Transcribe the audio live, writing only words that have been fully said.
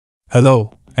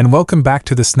Hello, and welcome back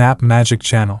to the Snap Magic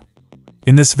channel.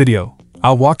 In this video,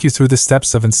 I'll walk you through the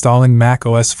steps of installing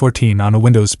macOS 14 on a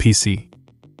Windows PC.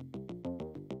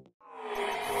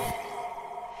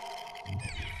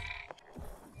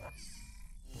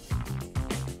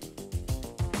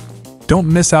 Don't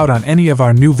miss out on any of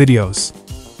our new videos.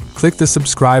 Click the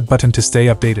subscribe button to stay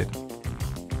updated.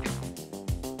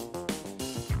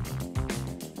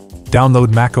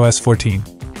 Download macOS 14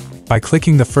 by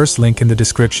clicking the first link in the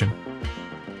description.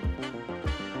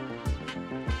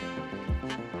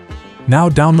 Now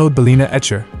download Balena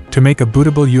Etcher to make a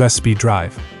bootable USB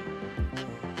drive.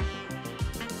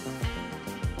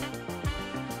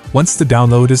 Once the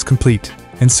download is complete,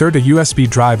 insert a USB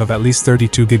drive of at least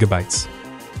 32 GB.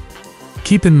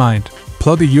 Keep in mind,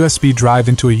 plug a USB drive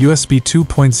into a USB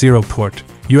 2.0 port,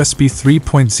 USB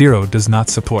 3.0 does not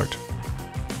support.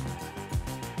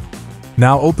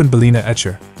 Now open Balena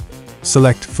Etcher.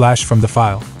 Select Flash from the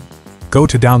file. Go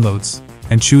to Downloads,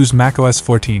 and choose macOS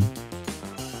 14.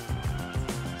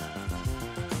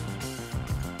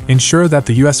 Ensure that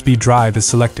the USB drive is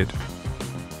selected.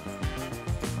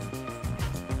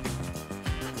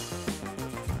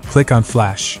 Click on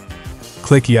Flash.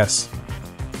 Click Yes.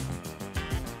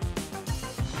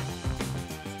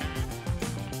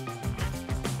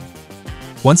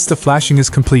 Once the flashing is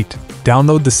complete,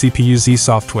 download the CPU-Z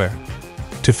software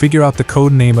to figure out the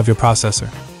code name of your processor.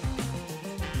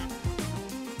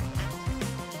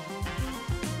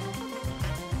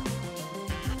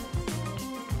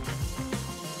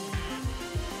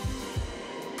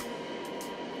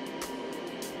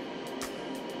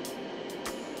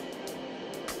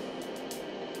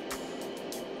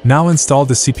 Now install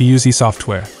the CPU-Z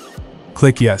software.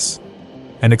 Click Yes,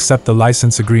 and accept the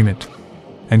license agreement,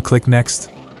 and click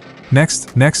Next,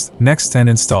 Next, Next, Next, and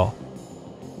install.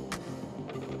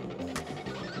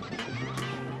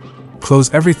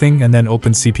 Close everything and then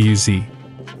open CPU-Z.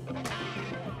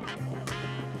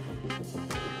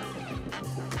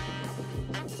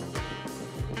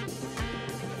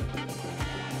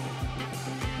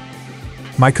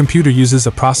 My computer uses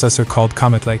a processor called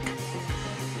Comet Lake.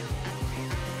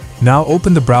 Now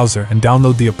open the browser and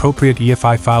download the appropriate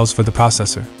EFI files for the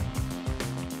processor.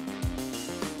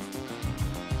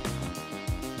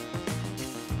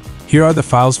 Here are the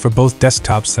files for both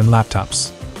desktops and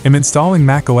laptops. I'm installing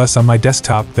macOS on my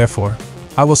desktop, therefore,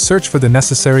 I will search for the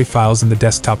necessary files in the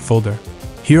desktop folder.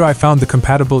 Here I found the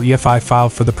compatible EFI file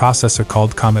for the processor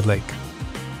called Comet Lake.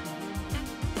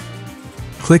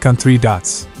 Click on three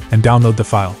dots and download the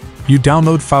file. You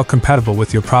download file compatible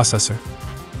with your processor.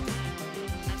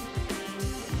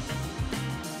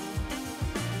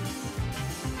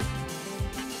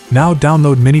 Now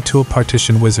download Minitool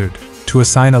Partition Wizard to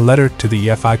assign a letter to the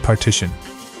EFI partition.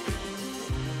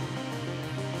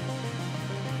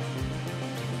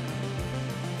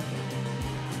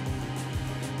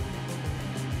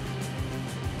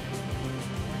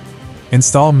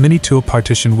 Install Minitool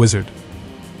Partition Wizard.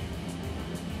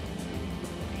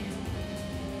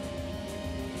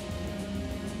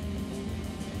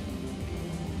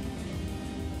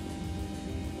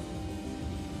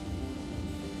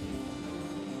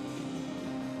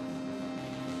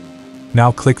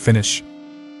 Now click Finish.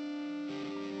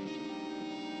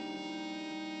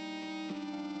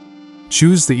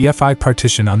 Choose the EFI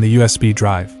partition on the USB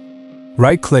drive.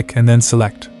 Right-click and then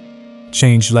select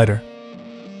Change Letter.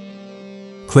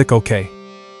 Click OK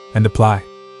and Apply.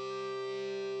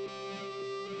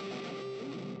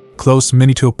 Close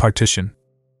Minitool Partition.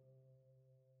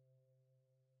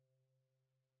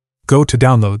 Go to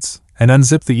Downloads and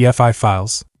unzip the EFI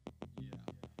files.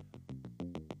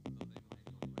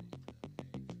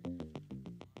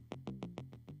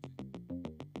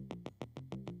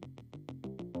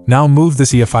 Now move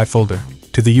this EFI folder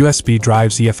to the USB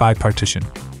drive's EFI partition.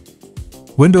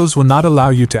 Windows will not allow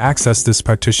you to access this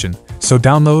partition, so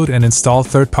download and install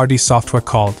third-party software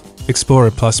called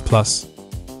Explorer++.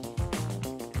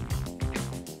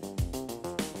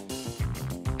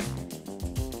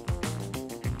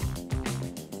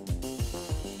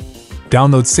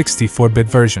 Download 64-bit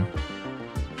version.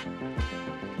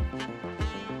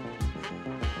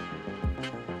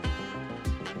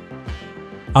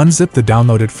 Unzip the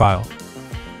downloaded file.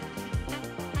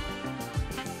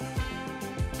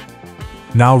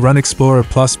 Now run Explorer++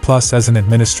 as an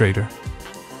administrator.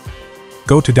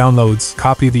 Go to Downloads,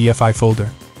 copy the EFI folder.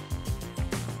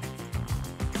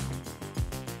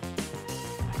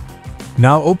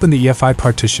 Now open the EFI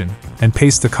partition and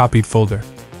paste the copied folder.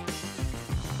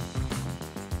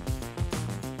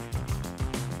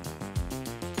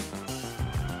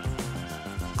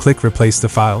 Click Replace the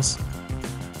files.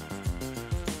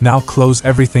 Now close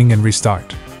everything and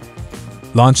restart.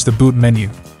 Launch the boot menu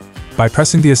by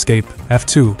pressing the Escape,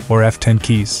 F2, or F10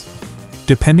 keys,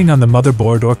 depending on the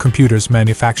motherboard or computer's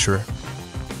manufacturer.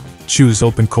 Choose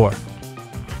Open Core.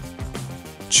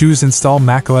 Choose Install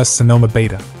macOS Sonoma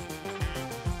Beta.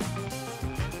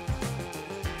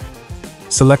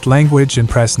 Select Language and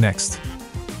press Next.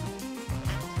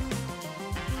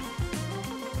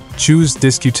 Choose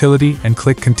Disk Utility and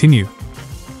click Continue.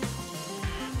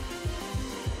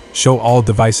 Show all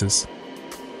devices.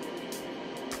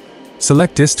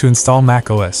 Select Disk to install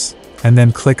macOS, and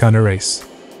then click on Erase.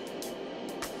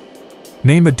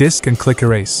 Name a disk and click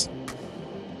Erase.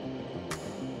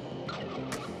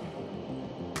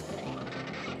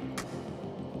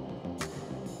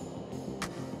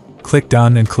 Click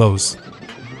Done and close.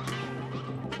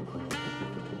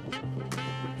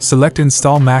 Select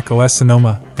Install macOS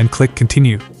Sonoma and click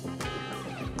Continue.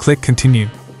 Click Continue.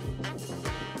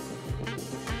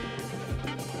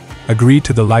 Agree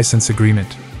to the license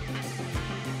agreement.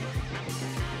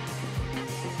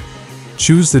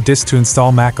 Choose the disk to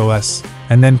install macOS,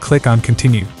 and then click on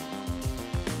Continue.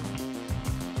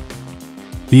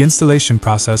 The installation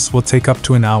process will take up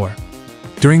to an hour.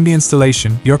 During the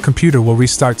installation, your computer will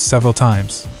restart several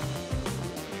times.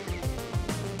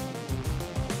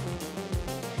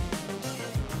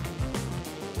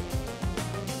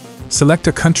 Select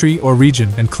a country or region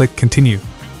and click Continue.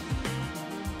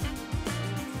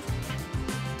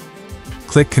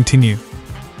 Click Continue.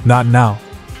 Not now.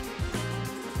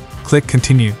 Click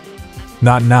Continue.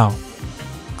 Not now.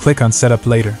 Click on Setup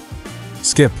later.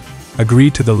 Skip. Agree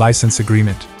to the license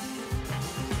agreement.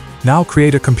 Now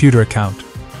create a computer account.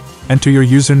 Enter your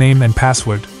username and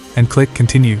password, and click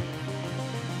Continue.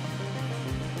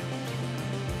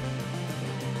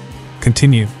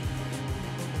 Continue.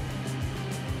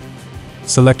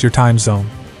 Select your time zone.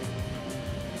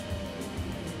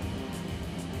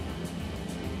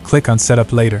 Click on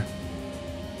Setup later.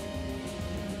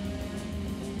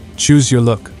 Choose your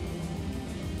look.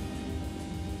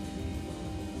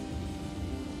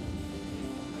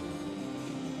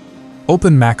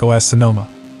 Open macOS Sonoma.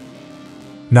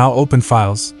 Now open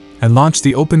Files, and launch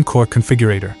the Open Core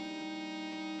Configurator.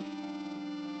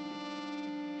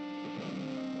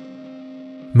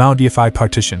 Mount EFI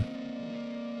partition.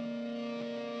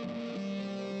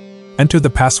 Enter the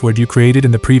password you created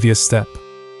in the previous step,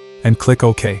 and click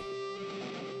OK.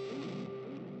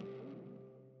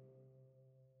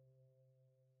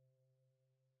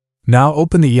 Now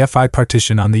open the EFI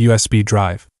partition on the USB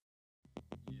drive.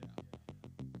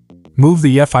 Move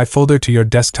the EFI folder to your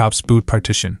desktop's boot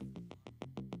partition.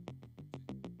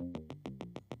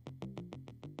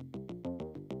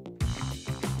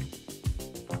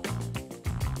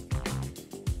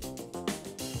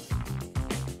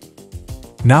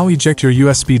 Now eject your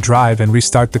USB drive and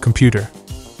restart the computer.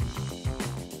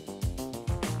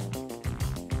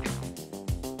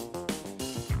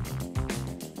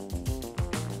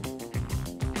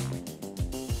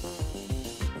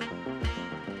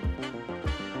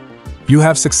 You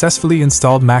have successfully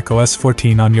installed macOS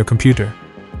 14 on your computer.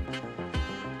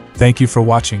 Thank you for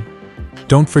watching.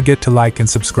 Don't forget to like and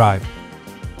subscribe.